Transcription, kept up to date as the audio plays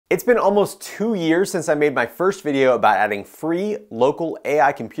It's been almost 2 years since I made my first video about adding free local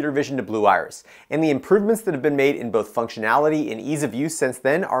AI computer vision to Blue Iris, and the improvements that have been made in both functionality and ease of use since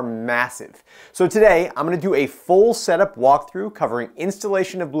then are massive. So today, I'm going to do a full setup walkthrough covering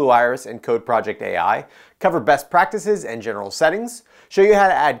installation of Blue Iris and codeproject.ai, cover best practices and general settings, show you how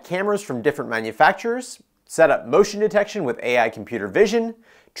to add cameras from different manufacturers, set up motion detection with AI computer vision,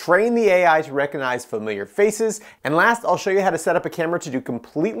 train the AI to recognize familiar faces, and last I'll show you how to set up a camera to do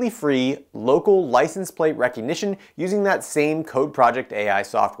completely free local license plate recognition using that same codeproject.ai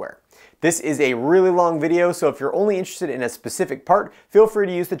software. This is a really long video, so if you're only interested in a specific part, feel free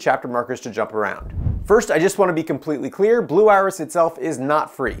to use the chapter markers to jump around. First, I just want to be completely clear, Blue Iris itself is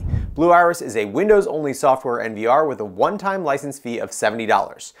not free. Blue Iris is a Windows-only software NVR with a one-time license fee of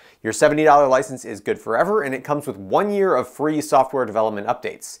 $70. Your $70 license is good forever, and it comes with 1 year of free software development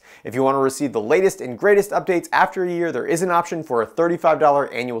updates. If you want to receive the latest and greatest updates after a year, there is an option for a $35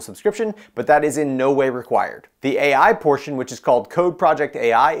 annual subscription, but that is in no way required. The AI portion, which is called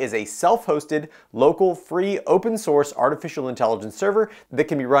codeproject.ai, is a self-hosted, local, free, open-source artificial intelligence server that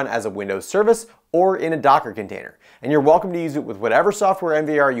can be run as a Windows service or in a Docker container. And you're welcome to use it with whatever software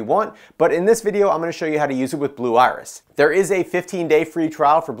NVR you want, but in this video, I'm going to show you how to use it with Blue Iris. There is a 15-day free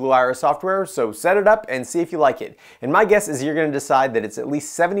trial for Blue Iris software, so set it up and see if you like it. And my guess is you're going to decide that it's at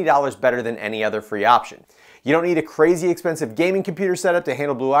least $70 better than any other free option. You don't need a crazy expensive gaming computer setup to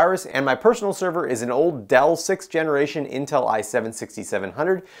handle Blue Iris, and my personal server is an old Dell 6th generation Intel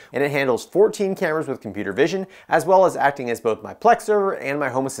i7-6700, and it handles 14 cameras with computer vision, as well as acting as both my Plex server and my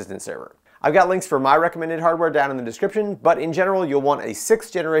Home Assistant server. I've got links for my recommended hardware down in the description, but in general, you'll want a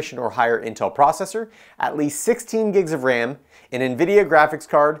 6th generation or higher Intel processor, at least 16 gigs of RAM, an NVIDIA graphics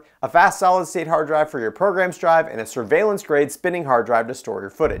card, a fast solid-state hard drive for your programs drive, and a surveillance-grade spinning hard drive to store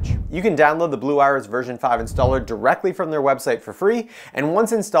your footage. You can download the Blue Iris version 5 installer directly from their website for free, and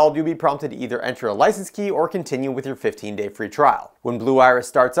once installed, you'll be prompted to either enter a license key or continue with your 15-day free trial. When Blue Iris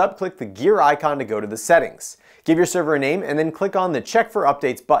starts up, click the gear icon to go to the settings. Give your server a name and then click on the Check for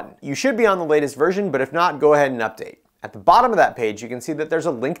Updates button. You should be on the latest version, but if not, go ahead and update. At the bottom of that page, you can see that there's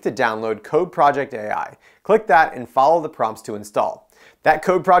a link to download codeproject.ai. Click that and follow the prompts to install. That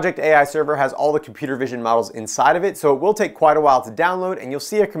codeproject.ai server has all the computer vision models inside of it, so it will take quite a while to download, and you'll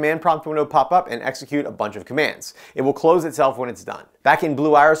see a command prompt window pop up and execute a bunch of commands. It will close itself when it's done. Back in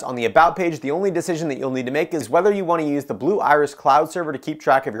Blue Iris on the About page, the only decision that you'll need to make is whether you want to use the Blue Iris cloud server to keep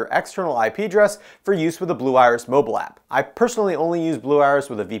track of your external IP address for use with the Blue Iris mobile app. I personally only use Blue Iris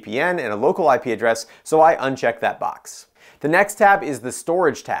with a VPN and a local IP address, so I uncheck that box. The next tab is the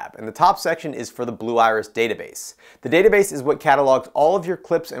Storage tab, and the top section is for the Blue Iris database. The database is what catalogs all of your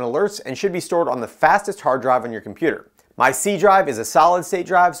clips and alerts and should be stored on the fastest hard drive on your computer. My C drive is a solid-state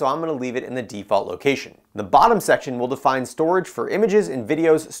drive, so I'm going to leave it in the default location. The bottom section will define storage for images and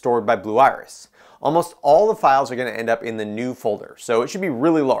videos stored by Blue Iris. Almost all the files are going to end up in the new folder, so it should be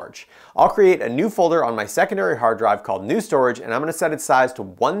really large. I'll create a new folder on my secondary hard drive called New Storage, and I'm going to set its size to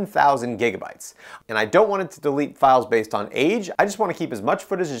 1,000 gigabytes. And I don't want it to delete files based on age, I just want to keep as much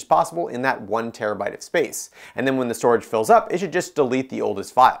footage as possible in that 1 terabyte of space. And then when the storage fills up, it should just delete the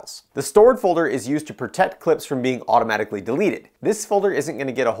oldest files. The stored folder is used to protect clips from being automatically deleted. This folder isn't going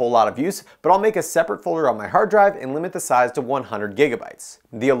to get a whole lot of use, but I'll make a separate folder on my hard drive and limit the size to 100 gigabytes.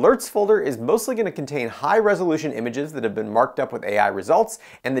 The Alerts folder is mostly going to contain high-resolution images that have been marked up with AI results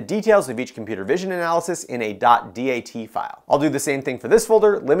and the details of each computer vision analysis in a .dat file. I'll do the same thing for this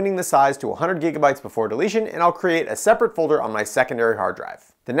folder, limiting the size to 100 gigabytes before deletion, and I'll create a separate folder on my secondary hard drive.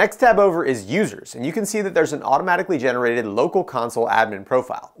 The next tab over is Users, and you can see that there's an automatically generated local console admin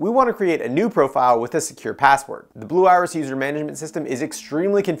profile. We want to create a new profile with a secure password. The Blue Iris user management system is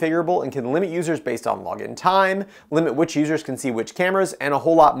extremely configurable and can limit users based on login time, limit which users can see which cameras, and a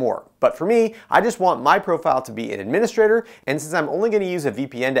whole lot more. But for me, I just want my profile to be an administrator, and since I'm only going to use a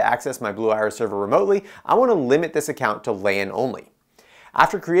VPN to access my Blue Iris server remotely, I want to limit this account to LAN only.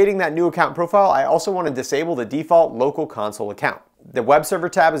 After creating that new account profile, I also want to disable the default local console account. The Web Server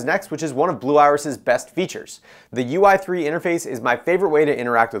tab is next, which is one of Blue Iris's best features. The UI3 interface is my favorite way to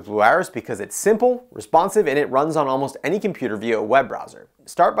interact with Blue Iris because it's simple, responsive, and it runs on almost any computer via a web browser.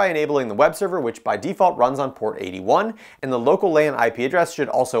 Start by enabling the web server, which by default runs on port 81, and the local LAN IP address should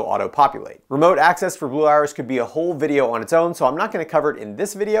also auto-populate. Remote access for Blue Iris could be a whole video on its own, so I'm not going to cover it in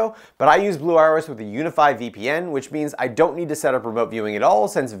this video, but I use Blue Iris with a unified VPN, which means I don't need to set up remote viewing at all,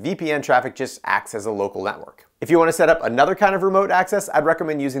 since VPN traffic just acts as a local network. If you want to set up another kind of remote access, I'd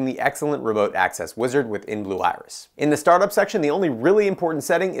recommend using the excellent Remote Access Wizard within Blue Iris. In the startup section, the only really important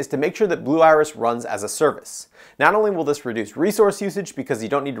setting is to make sure that Blue Iris runs as a service. Not only will this reduce resource usage because because you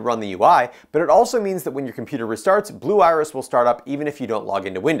don't need to run the UI, but it also means that when your computer restarts, Blue Iris will start up even if you don't log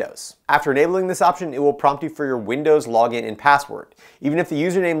into Windows. After enabling this option, it will prompt you for your Windows login and password. Even if the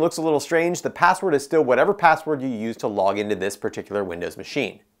username looks a little strange, the password is still whatever password you use to log into this particular Windows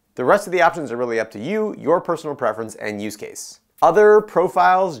machine. The rest of the options are really up to you, your personal preference, and use case. Other,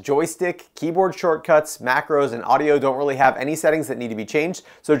 profiles, joystick, keyboard shortcuts, macros, and audio don't really have any settings that need to be changed,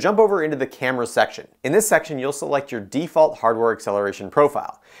 so jump over into the camera section. In this section, you'll select your default hardware acceleration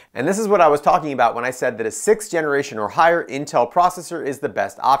profile. And this is what I was talking about when I said that a 6th generation or higher Intel processor is the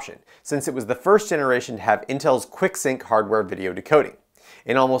best option, since it was the first generation to have Intel's QuickSync hardware video decoding.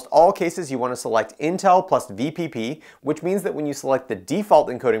 In almost all cases, you want to select Intel plus VPP, which means that when you select the default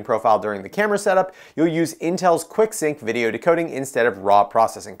encoding profile during the camera setup, you'll use Intel's QuickSync video decoding instead of raw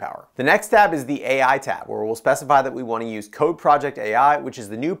processing power. The next tab is the AI tab, where we'll specify that we want to use codeproject.ai, which is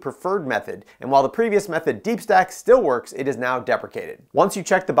the new preferred method, and while the previous method DeepStack still works, it is now deprecated. Once you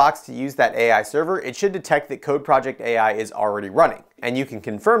check the box to use that AI server, it should detect that codeproject.ai is already running, and you can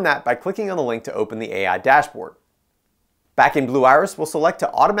confirm that by clicking on the link to open the AI dashboard. Back in Blue Iris, we'll select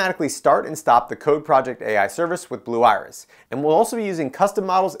to automatically start and stop the codeproject.ai service with Blue Iris, and we'll also be using custom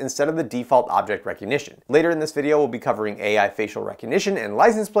models instead of the default object recognition. Later in this video, we'll be covering AI facial recognition and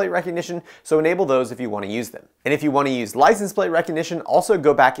license plate recognition, so enable those if you want to use them. And if you want to use license plate recognition, also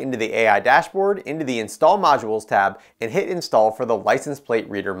go back into the AI dashboard, into the Install Modules tab, and hit Install for the license plate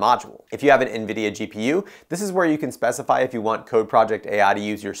reader module. If you have an NVIDIA GPU, this is where you can specify if you want codeproject.ai to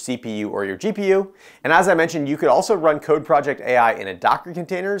use your CPU or your GPU. And as I mentioned, you could also run codeproject.ai in a Docker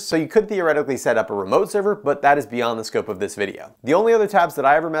container, so you could theoretically set up a remote server, but that is beyond the scope of this video. The only other tabs that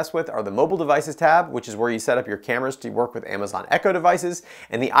I ever mess with are the Mobile Devices tab, which is where you set up your cameras to work with Amazon Echo devices,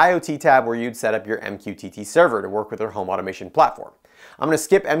 and the IoT tab where you'd set up your MQTT server to work with their home automation platform. I'm going to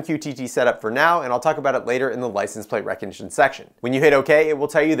skip MQTT setup for now, and I'll talk about it later in the license plate recognition section. When you hit OK, it will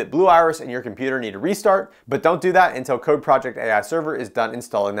tell you that Blue Iris and your computer need to restart, but don't do that until codeproject.ai server is done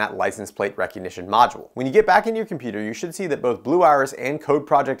installing that license plate recognition module. When you get back into your computer, you should see that both Blue Iris and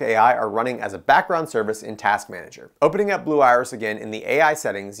codeproject.ai are running as a background service in Task Manager. Opening up Blue Iris again in the AI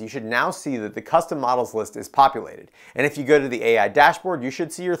settings, you should now see that the custom models list is populated. And if you go to the AI dashboard, you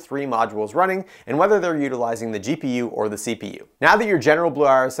should see your 3 modules running and whether they're utilizing the GPU or the CPU. Now that your general Blue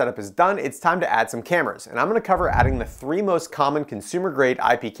Iris setup is done, it's time to add some cameras, and I'm going to cover adding the 3 most common consumer-grade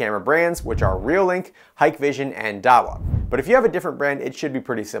IP camera brands, which are Reolink, Hikvision, and Dahua. But if you have a different brand, it should be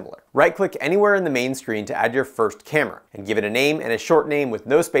pretty similar. Right-click anywhere in the main screen to add your first camera, and give it a name and a short name with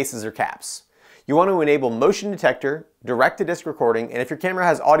no spaces or caps. You want to enable motion detector, direct-to-disc recording, and if your camera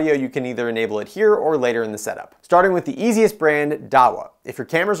has audio, you can either enable it here or later in the setup. Starting with the easiest brand, Dahua. If your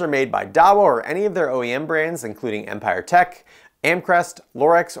cameras are made by Dahua or any of their OEM brands, including Empire Tech, Amcrest,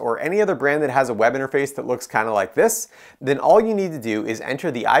 Lorex, or any other brand that has a web interface that looks kind of like this, then all you need to do is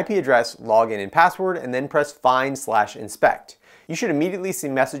enter the IP address, login, and password, and then press find/inspect. You should immediately see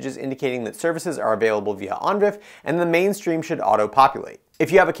messages indicating that services are available via OnVIF, and the main stream should auto-populate.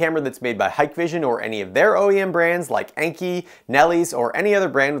 If you have a camera that's made by Hikvision or any of their OEM brands like Anki, Nelly's, or any other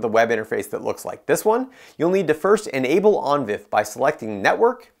brand with a web interface that looks like this one, you'll need to first enable OnVIF by selecting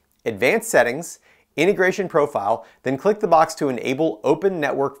Network, Advanced Settings, Integration Profile, then click the box to enable Open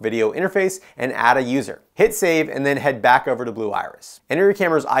Network Video Interface and add a user. Hit save and then head back over to Blue Iris. Enter your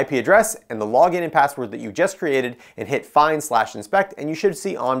camera's IP address and the login and password that you just created and hit find/inspect, and you should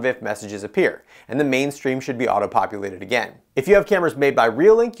see OnVIF messages appear, and the main stream should be auto-populated again. If you have cameras made by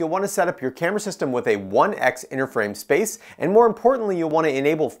Reolink, you'll want to set up your camera system with a 1x interframe space, and more importantly, you'll want to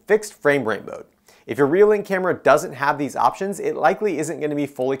enable fixed frame rate mode. If your Reolink camera doesn't have these options, it likely isn't going to be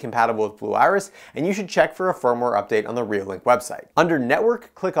fully compatible with Blue Iris, and you should check for a firmware update on the Reolink website. Under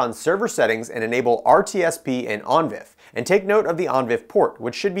Network, click on Server Settings and enable RTSP and OnVIF, and take note of the OnVIF port,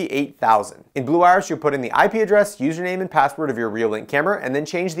 which should be 8000. In Blue Iris, you'll put in the IP address, username, and password of your Reolink camera, and then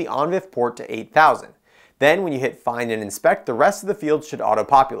change the OnVIF port to 8000. Then, when you hit Find and Inspect, the rest of the fields should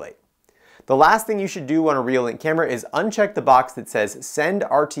auto-populate. The last thing you should do on a Reolink camera is uncheck the box that says Send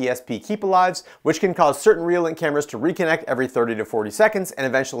RTSP Keep Alives, which can cause certain Reolink cameras to reconnect every 30 to 40 seconds and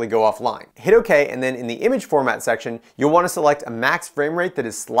eventually go offline. Hit OK, and then in the image format section, you'll want to select a max frame rate that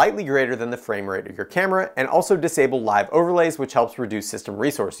is slightly greater than the frame rate of your camera, and also disable live overlays, which helps reduce system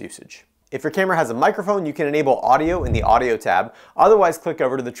resource usage. If your camera has a microphone, you can enable audio in the Audio tab, otherwise click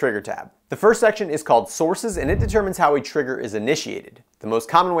over to the Trigger tab. The first section is called Sources, and it determines how a trigger is initiated. The most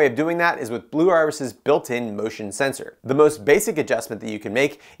common way of doing that is with Blue Iris's built-in motion sensor. The most basic adjustment that you can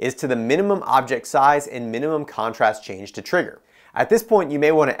make is to the minimum object size and minimum contrast change to trigger. At this point, you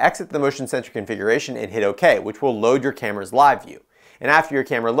may want to exit the motion sensor configuration and hit OK, which will load your camera's live view. And after your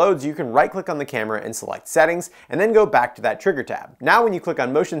camera loads, you can right-click on the camera and select Settings, and then go back to that trigger tab. Now when you click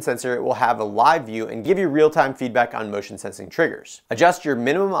on Motion Sensor, it will have a live view and give you real-time feedback on motion sensing triggers. Adjust your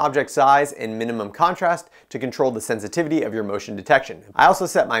minimum object size and minimum contrast to control the sensitivity of your motion detection. I also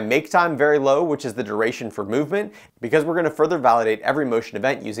set my make time very low, which is the duration for movement, because we're going to further validate every motion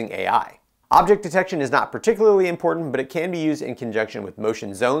event using AI. Object detection is not particularly important, but it can be used in conjunction with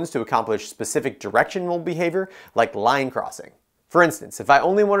motion zones to accomplish specific directional behavior, like line crossing. For instance, if I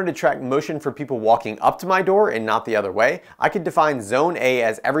only wanted to track motion for people walking up to my door and not the other way, I could define Zone A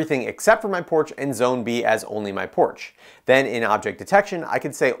as everything except for my porch and Zone B as only my porch. Then in object detection, I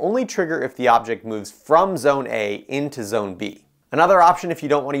could say only trigger if the object moves from Zone A into Zone B. Another option if you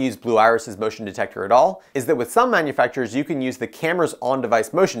don't want to use Blue Iris's motion detector at all is that with some manufacturers you can use the camera's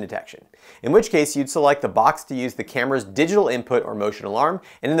on-device motion detection, in which case you'd select the box to use the camera's digital input or motion alarm,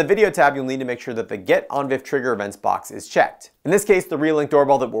 and in the video tab you'll need to make sure that the Get OnVIF Trigger Events box is checked. In this case, the Reolink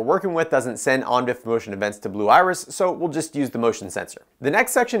Doorbell that we're working with doesn't send OnVIF motion events to Blue Iris, so we'll just use the motion sensor. The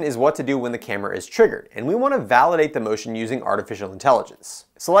next section is what to do when the camera is triggered, and we want to validate the motion using artificial intelligence.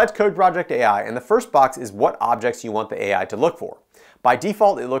 Select codeproject.ai, and the first box is what objects you want the AI to look for. By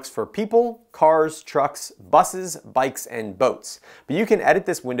default, it looks for people, cars, trucks, buses, bikes, and boats. But you can edit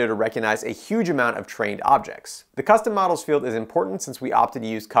this window to recognize a huge amount of trained objects. The custom models field is important since we opted to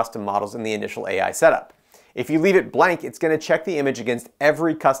use custom models in the initial AI setup. If you leave it blank, it's going to check the image against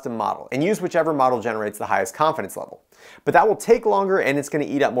every custom model and use whichever model generates the highest confidence level. But that will take longer and it's going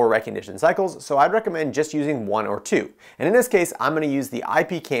to eat up more recognition cycles, so I'd recommend just using one or two. And in this case, I'm going to use the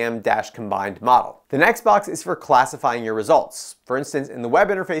IPCam-combined model. The next box is for classifying your results. For instance, in the web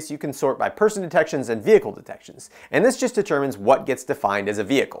interface, you can sort by person detections and vehicle detections, and this just determines what gets defined as a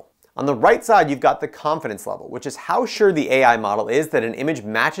vehicle. On the right side, you've got the confidence level, which is how sure the AI model is that an image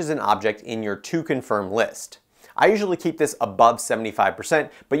matches an object in your to-confirm list. I usually keep this above 75%,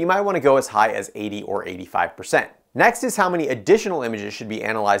 but you might want to go as high as 80 or 85%. Next is how many additional images should be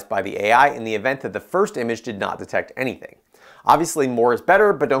analyzed by the AI in the event that the first image did not detect anything. Obviously, more is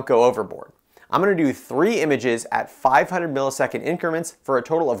better, but don't go overboard. I'm going to do 3 images at 500 millisecond increments for a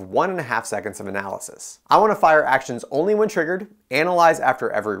total of 1.5 seconds of analysis. I want to fire actions only when triggered, analyze after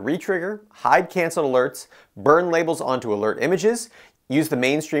every retrigger, hide canceled alerts, burn labels onto alert images, use the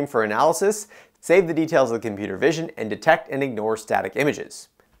mainstream for analysis, save the details of the computer vision, and detect and ignore static images.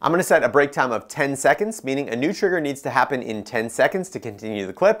 I'm going to set a break time of 10 seconds, meaning a new trigger needs to happen in 10 seconds to continue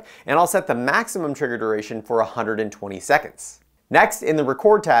the clip, and I'll set the maximum trigger duration for 120 seconds. Next, in the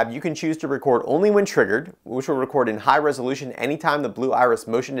Record tab, you can choose to record only when triggered, which will record in high resolution anytime the Blue Iris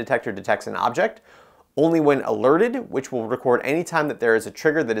motion detector detects an object, only when alerted, which will record anytime that there is a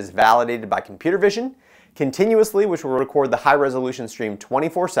trigger that is validated by computer vision, continuously, which will record the high resolution stream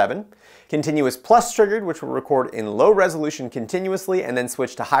 24/7, continuous plus triggered, which will record in low resolution continuously and then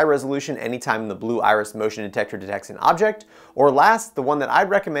switch to high resolution anytime the Blue Iris motion detector detects an object, or last, the one that I'd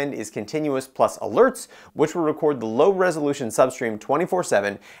recommend is continuous plus alerts, which will record the low resolution substream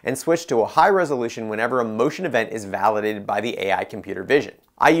 24/7 and switch to a high resolution whenever a motion event is validated by the AI computer vision.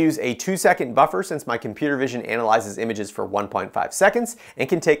 I use a 2-second buffer since my computer vision analyzes images for 1.5 seconds and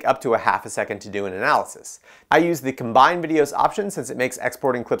can take up to a half a second to do an analysis. I use the combine videos option since it makes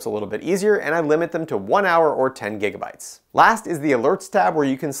exporting clips a little bit easier, and I limit them to 1 hour or 10 gigabytes. Last is the alerts tab where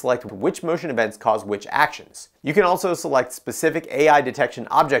you can select which motion events cause which actions. You can also select specific AI detection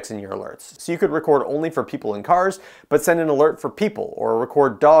objects in your alerts, so you could record only for people and cars, but send an alert for people, or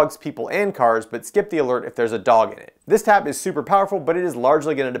record dogs, people, and cars, but skip the alert if there's a dog in it. This tab is super powerful, but it is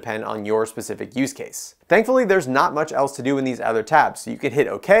largely going to depend on your specific use case. Thankfully, there's not much else to do in these other tabs, so you can hit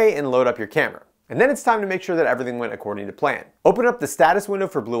OK and load up your camera. And then it's time to make sure that everything went according to plan. Open up the status window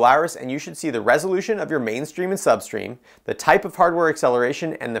for Blue Iris and you should see the resolution of your mainstream and substream, the type of hardware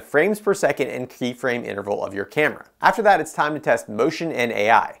acceleration, and the frames per second and keyframe interval of your camera. After that, it's time to test motion and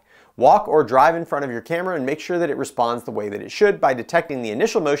AI. Walk or drive in front of your camera and make sure that it responds the way that it should by detecting the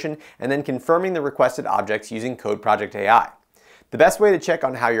initial motion and then confirming the requested objects using codeproject.ai. The best way to check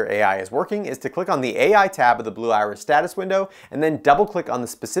on how your AI is working is to click on the AI tab of the Blue Iris status window and then double-click on the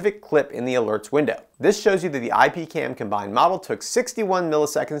specific clip in the alerts window. This shows you that the IPCam combined model took 61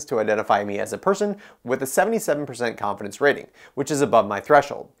 milliseconds to identify me as a person with a 77% confidence rating, which is above my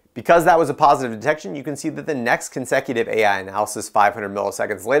threshold. Because that was a positive detection, you can see that the next consecutive AI analysis 500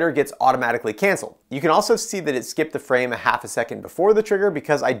 milliseconds later gets automatically canceled. You can also see that it skipped the frame a half a second before the trigger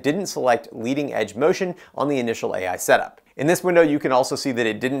because I didn't select leading edge motion on the initial AI setup. In this window, you can also see that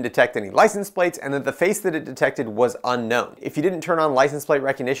it didn't detect any license plates and that the face that it detected was unknown. If you didn't turn on license plate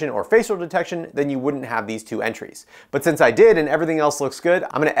recognition or facial detection, then you wouldn't have these two entries. But since I did and everything else looks good,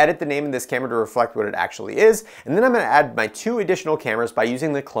 I'm going to edit the name of this camera to reflect what it actually is, and then I'm going to add my 2 additional cameras by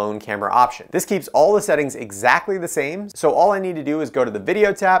using the clone camera option. This keeps all the settings exactly the same, so all I need to do is go to the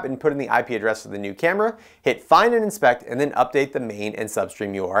video tab and put in the IP address of the new camera, hit find and inspect, and then update the main and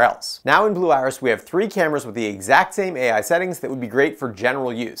substream URLs. Now in Blue Iris, we have 3 cameras with the exact same AI settings that would be great for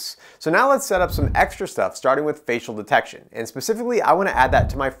general use. So now let's set up some extra stuff, starting with facial detection. And specifically, I want to add that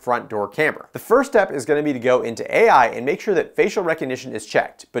to my front door camera. The first step is going to be to go into AI and make sure that facial recognition is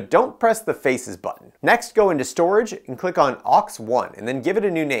checked, but don't press the faces button. Next, go into storage and click on aux1 and then give it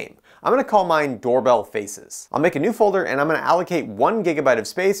a new name. I'm going to call mine Doorbell Faces. I'll make a new folder and I'm going to allocate 1 GB of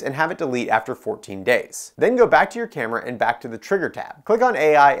space and have it delete after 14 days. Then go back to your camera and back to the trigger tab. Click on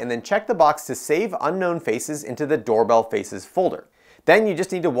AI and then check the box to save unknown faces into the Doorbell Faces folder. Then you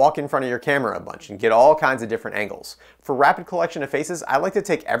just need to walk in front of your camera a bunch and get all kinds of different angles. For rapid collection of faces, I like to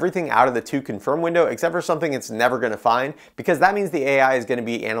take everything out of the to confirm window except for something it's never going to find, because that means the AI is going to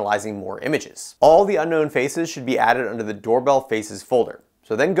be analyzing more images. All the unknown faces should be added under the Doorbell Faces folder.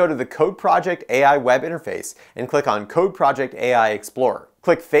 So then go to the codeproject.ai web interface and click on codeproject.ai Explorer.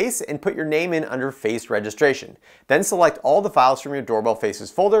 Click Face and put your name in under Face Registration. Then select all the files from your Doorbell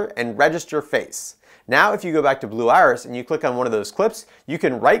Faces folder and register Face. Now if you go back to Blue Iris and you click on one of those clips, you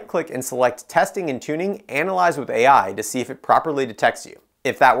can right-click and select Testing and Tuning, Analyze with AI to see if it properly detects you.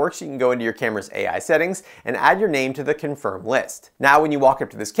 If that works, you can go into your camera's AI settings and add your name to the confirm list. Now when you walk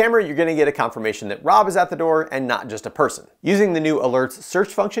up to this camera, you're going to get a confirmation that Rob is at the door and not just a person. Using the new alerts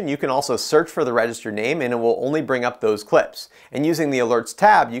search function, you can also search for the registered name and it will only bring up those clips. And using the alerts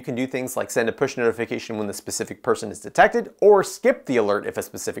tab, you can do things like send a push notification when the specific person is detected, or skip the alert if a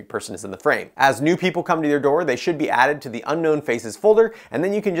specific person is in the frame. As new people come to your door, they should be added to the unknown faces folder, and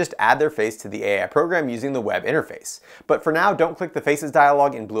then you can just add their face to the AI program using the web interface. But for now, don't click the faces dialog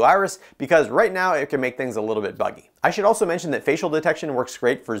in Blue Iris, because right now it can make things a little bit buggy. I should also mention that facial detection works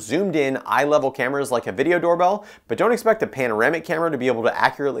great for zoomed in eye-level cameras like a video doorbell, but don't expect a panoramic camera to be able to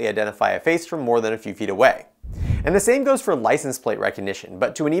accurately identify a face from more than a few feet away. And the same goes for license plate recognition,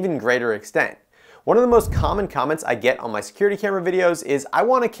 but to an even greater extent. One of the most common comments I get on my security camera videos is, I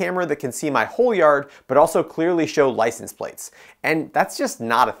want a camera that can see my whole yard, but also clearly show license plates. And that's just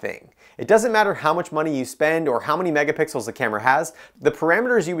not a thing. It doesn't matter how much money you spend or how many megapixels the camera has, the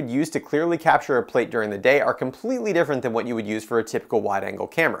parameters you would use to clearly capture a plate during the day are completely different than what you would use for a typical wide-angle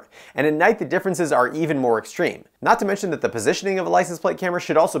camera. And at night, the differences are even more extreme. Not to mention that the positioning of a license plate camera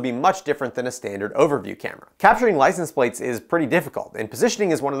should also be much different than a standard overview camera. Capturing license plates is pretty difficult, and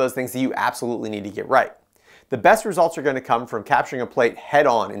positioning is one of those things that you absolutely need to get right. The best results are going to come from capturing a plate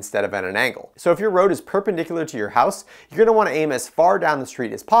head-on instead of at an angle. So if your road is perpendicular to your house, you're going to want to aim as far down the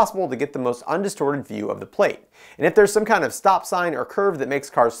street as possible to get the most undistorted view of the plate. And if there's some kind of stop sign or curve that makes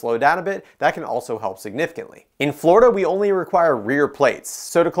cars slow down a bit, that can also help significantly. In Florida, we only require rear plates,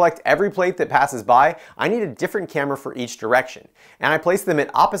 so to collect every plate that passes by, I need a different camera for each direction, and I place them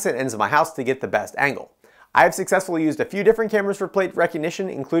at opposite ends of my house to get the best angle. I have successfully used a few different cameras for plate recognition,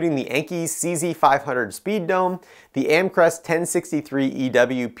 including the Anki CZ500 Speed Dome, the Amcrest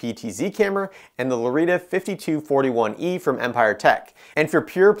 1063EW PTZ camera, and the Lorita 5241E from Empire Tech. And for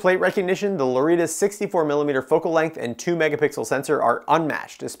pure plate recognition, the Lorita's 64mm focal length and 2 megapixel sensor are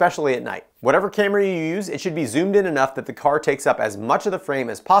unmatched, especially at night. Whatever camera you use, it should be zoomed in enough that the car takes up as much of the frame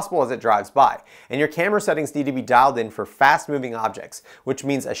as possible as it drives by. And your camera settings need to be dialed in for fast-moving objects, which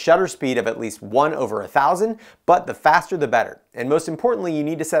means a shutter speed of at least 1/1000, but the faster the better. And most importantly, you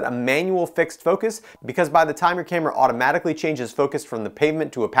need to set a manual fixed focus, because by the time your camera automatically changes focus from the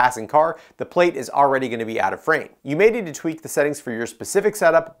pavement to a passing car, the plate is already going to be out of frame. You may need to tweak the settings for your specific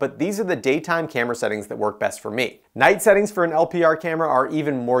setup, but these are the daytime camera settings that work best for me. Night settings for an LPR camera are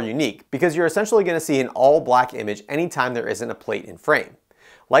even more unique, because you're essentially going to see an all-black image anytime there isn't a plate in frame.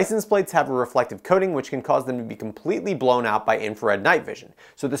 License plates have a reflective coating, which can cause them to be completely blown out by infrared night vision.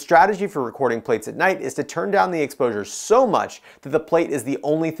 So the strategy for recording plates at night is to turn down the exposure so much that the plate is the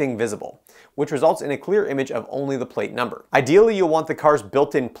only thing visible, which results in a clear image of only the plate number. Ideally, you'll want the car's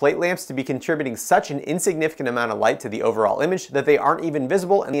built-in plate lamps to be contributing such an insignificant amount of light to the overall image that they aren't even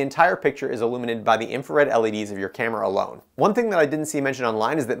visible, and the entire picture is illuminated by the infrared LEDs of your camera alone. One thing that I didn't see mentioned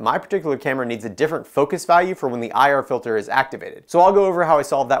online is that my particular camera needs a different focus value for when the IR filter is activated. So I'll go over how I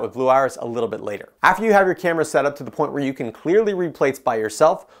solve all of that with Blue Iris a little bit later. After you have your camera set up to the point where you can clearly read plates by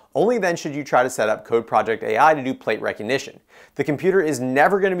yourself, only then should you try to set up codeproject.ai to do plate recognition. The computer is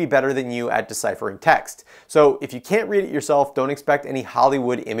never going to be better than you at deciphering text, so if you can't read it yourself, don't expect any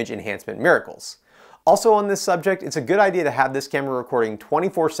Hollywood image enhancement miracles. Also on this subject, it's a good idea to have this camera recording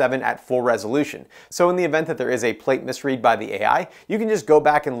 24/7 at full resolution, so in the event that there is a plate misread by the AI, you can just go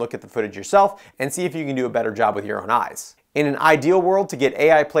back and look at the footage yourself and see if you can do a better job with your own eyes. In an ideal world, to get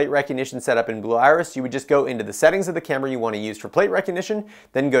AI plate recognition set up in Blue Iris, you would just go into the settings of the camera you want to use for plate recognition,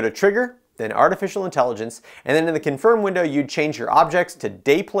 then go to Trigger, then Artificial Intelligence, and then in the Confirm window, you'd change your objects to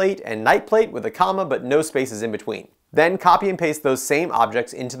day plate and night plate with a comma but no spaces in between. Then copy and paste those same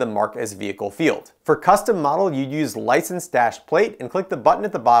objects into the Mark as Vehicle field. For custom model, you'd use License-Plate and click the button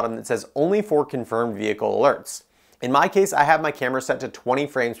at the bottom that says Only for Confirmed Vehicle Alerts. In my case, I have my camera set to 20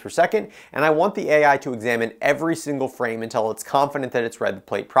 frames per second, and I want the AI to examine every single frame until it's confident that it's read the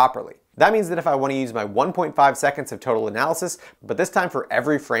plate properly. That means that if I want to use my 1.5 seconds of total analysis, but this time for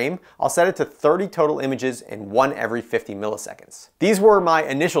every frame, I'll set it to 30 total images and 1 every 50 milliseconds. These were my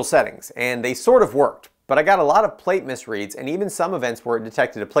initial settings, and they sort of worked. But I got a lot of plate misreads and even some events where it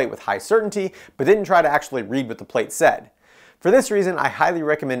detected a plate with high certainty, but didn't try to actually read what the plate said. For this reason, I highly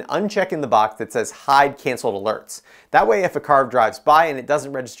recommend unchecking the box that says Hide Canceled Alerts. That way, if a car drives by and it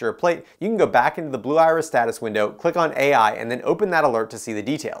doesn't register a plate, you can go back into the Blue Iris status window, click on AI, and then open that alert to see the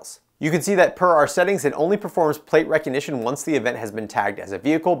details. You can see that per our settings, it only performs plate recognition once the event has been tagged as a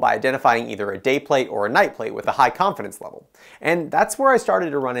vehicle by identifying either a day plate or a night plate with a high confidence level. And that's where I started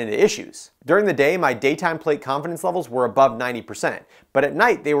to run into issues. During the day, my daytime plate confidence levels were above 90%, but at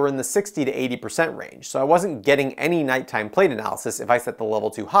night they were in the 60 to 80% range, so I wasn't getting any nighttime plate analysis if I set the level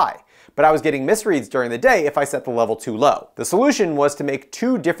too high. But I was getting misreads during the day if I set the level too low. The solution was to make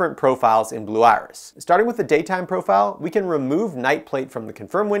 2 different profiles in Blue Iris. Starting with the daytime profile, we can remove night plate from the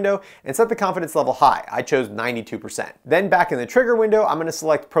confirm window and set the confidence level high. I chose 92%. Then back in the trigger window, I'm going to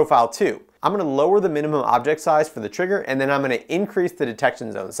select profile 2. I'm going to lower the minimum object size for the trigger, and then I'm going to increase the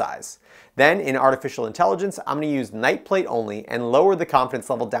detection zone size. Then in artificial intelligence, I'm going to use night plate only and lower the confidence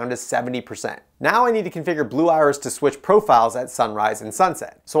level down to 70%. Now I need to configure Blue Iris to switch profiles at sunrise and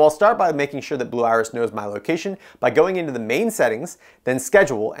sunset. So I'll start by making sure that Blue Iris knows my location by going into the main settings, then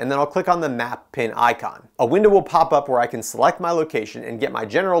schedule, and then I'll click on the map pin icon. A window will pop up where I can select my location and get my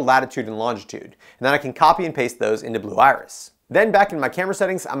general latitude and longitude, and then I can copy and paste those into Blue Iris. Then back in my camera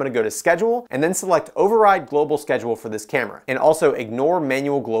settings, I'm going to go to Schedule and then select Override Global Schedule for this camera, and also ignore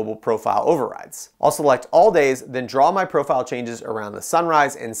Manual Global Profile Overrides. I'll select all days, then draw my profile changes around the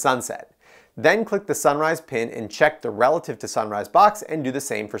sunrise and sunset. Then click the sunrise pin and check the relative to sunrise box and do the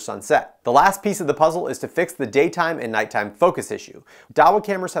same for sunset. The last piece of the puzzle is to fix the daytime and nighttime focus issue. Dahua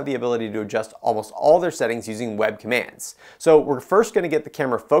cameras have the ability to adjust almost all their settings using web commands. So we're first going to get the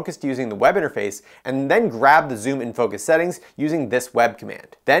camera focused using the web interface and then grab the zoom and focus settings using this web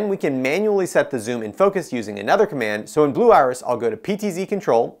command. Then we can manually set the zoom and focus using another command. So in Blue Iris, I'll go to PTZ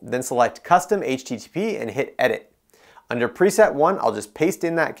Control, then select Custom HTTP and hit Edit. Under preset 1, I'll just paste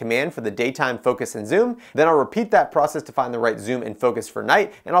in that command for the daytime focus and zoom, then I'll repeat that process to find the right zoom and focus for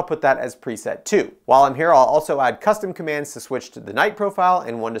night, and I'll put that as preset 2. While I'm here, I'll also add custom commands to switch to the night profile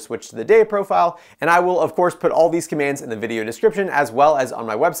and one to switch to the day profile, and I will of course put all these commands in the video description as well as on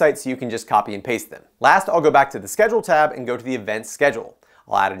my website so you can just copy and paste them. Last, I'll go back to the Schedule tab and go to the Event Schedule.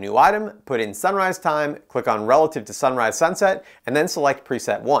 I'll add a new item, put in sunrise time, click on relative to sunrise sunset, and then select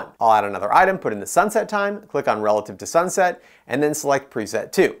preset 1. I'll add another item, put in the sunset time, click on relative to sunset, and then select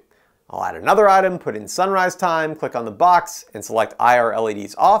preset 2. I'll add another item, put in sunrise time, click on the box, and select IR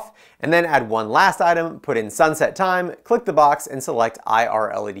LEDs off, and then add one last item, put in sunset time, click the box, and select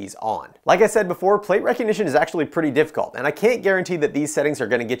IR LEDs on. Like I said before, plate recognition is actually pretty difficult, and I can't guarantee that these settings are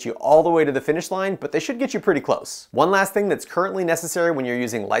going to get you all the way to the finish line, but they should get you pretty close. One last thing that's currently necessary when you're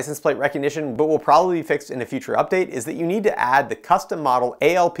using license plate recognition, but will probably be fixed in a future update, is that you need to add the custom model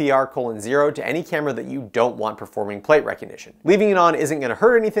ALPR:0 to any camera that you don't want performing plate recognition. Leaving it on isn't going to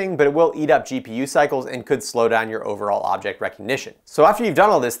hurt anything, but it will eat up GPU cycles and could slow down your overall object recognition. So after you've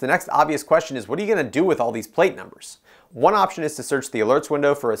done all this, the next obvious question is, what are you going to do with all these plate numbers? One option is to search the alerts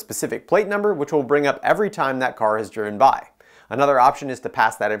window for a specific plate number, which will bring up every time that car has driven by. Another option is to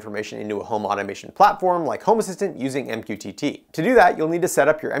pass that information into a home automation platform like Home Assistant using MQTT. To do that, you'll need to set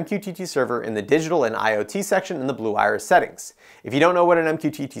up your MQTT server in the Digital and IoT section in the Blue Iris settings. If you don't know what an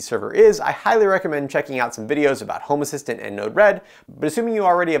MQTT server is, I highly recommend checking out some videos about Home Assistant and Node-RED, but assuming you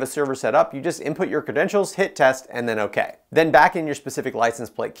already have a server set up, you just input your credentials, hit test, and then OK. Then back in your specific license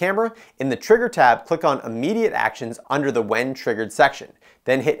plate camera, in the Trigger tab, click on Immediate Actions under the When Triggered section.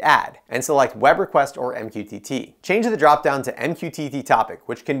 Then hit Add, and select Web Request or MQTT. Change the dropdown to MQTT Topic,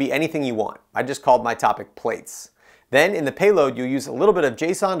 which can be anything you want. I just called my topic Plates. Then in the payload, you'll use a little bit of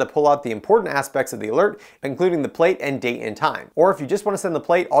JSON to pull out the important aspects of the alert, including the plate and date and time. Or if you just want to send the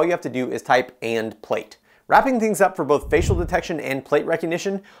plate, all you have to do is type and plate. Wrapping things up for both facial detection and plate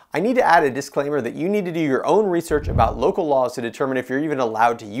recognition, I need to add a disclaimer that you need to do your own research about local laws to determine if you're even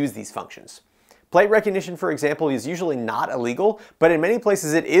allowed to use these functions. Plate recognition, for example, is usually not illegal, but in many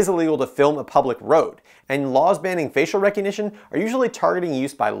places it is illegal to film a public road. And laws banning facial recognition are usually targeting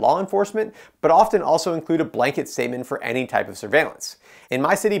use by law enforcement, but often also include a blanket statement for any type of surveillance. In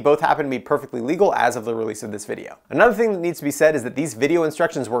my city, both happen to be perfectly legal as of the release of this video. Another thing that needs to be said is that these video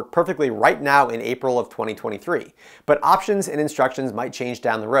instructions work perfectly right now in April of 2023, but options and instructions might change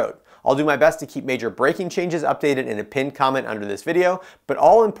down the road. I'll do my best to keep major breaking changes updated in a pinned comment under this video, but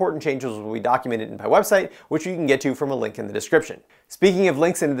all important changes will be documented in my website, which you can get to from a link in the description. Speaking of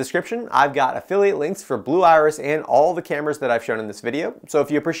links in the description, I've got affiliate links for Blue Iris and all the cameras that I've shown in this video. So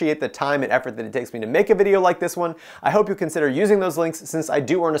if you appreciate the time and effort that it takes me to make a video like this one, I hope you'll consider using those links since I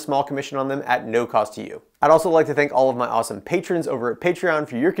do earn a small commission on them at no cost to you. I'd also like to thank all of my awesome patrons over at Patreon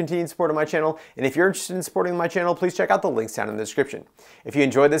for your continued support of my channel, and if you're interested in supporting my channel, please check out the links down in the description. If you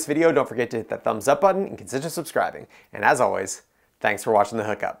enjoyed this video, don't forget to hit that thumbs up button and consider subscribing. And as always, thanks for watching The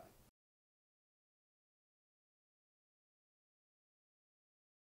Hookup.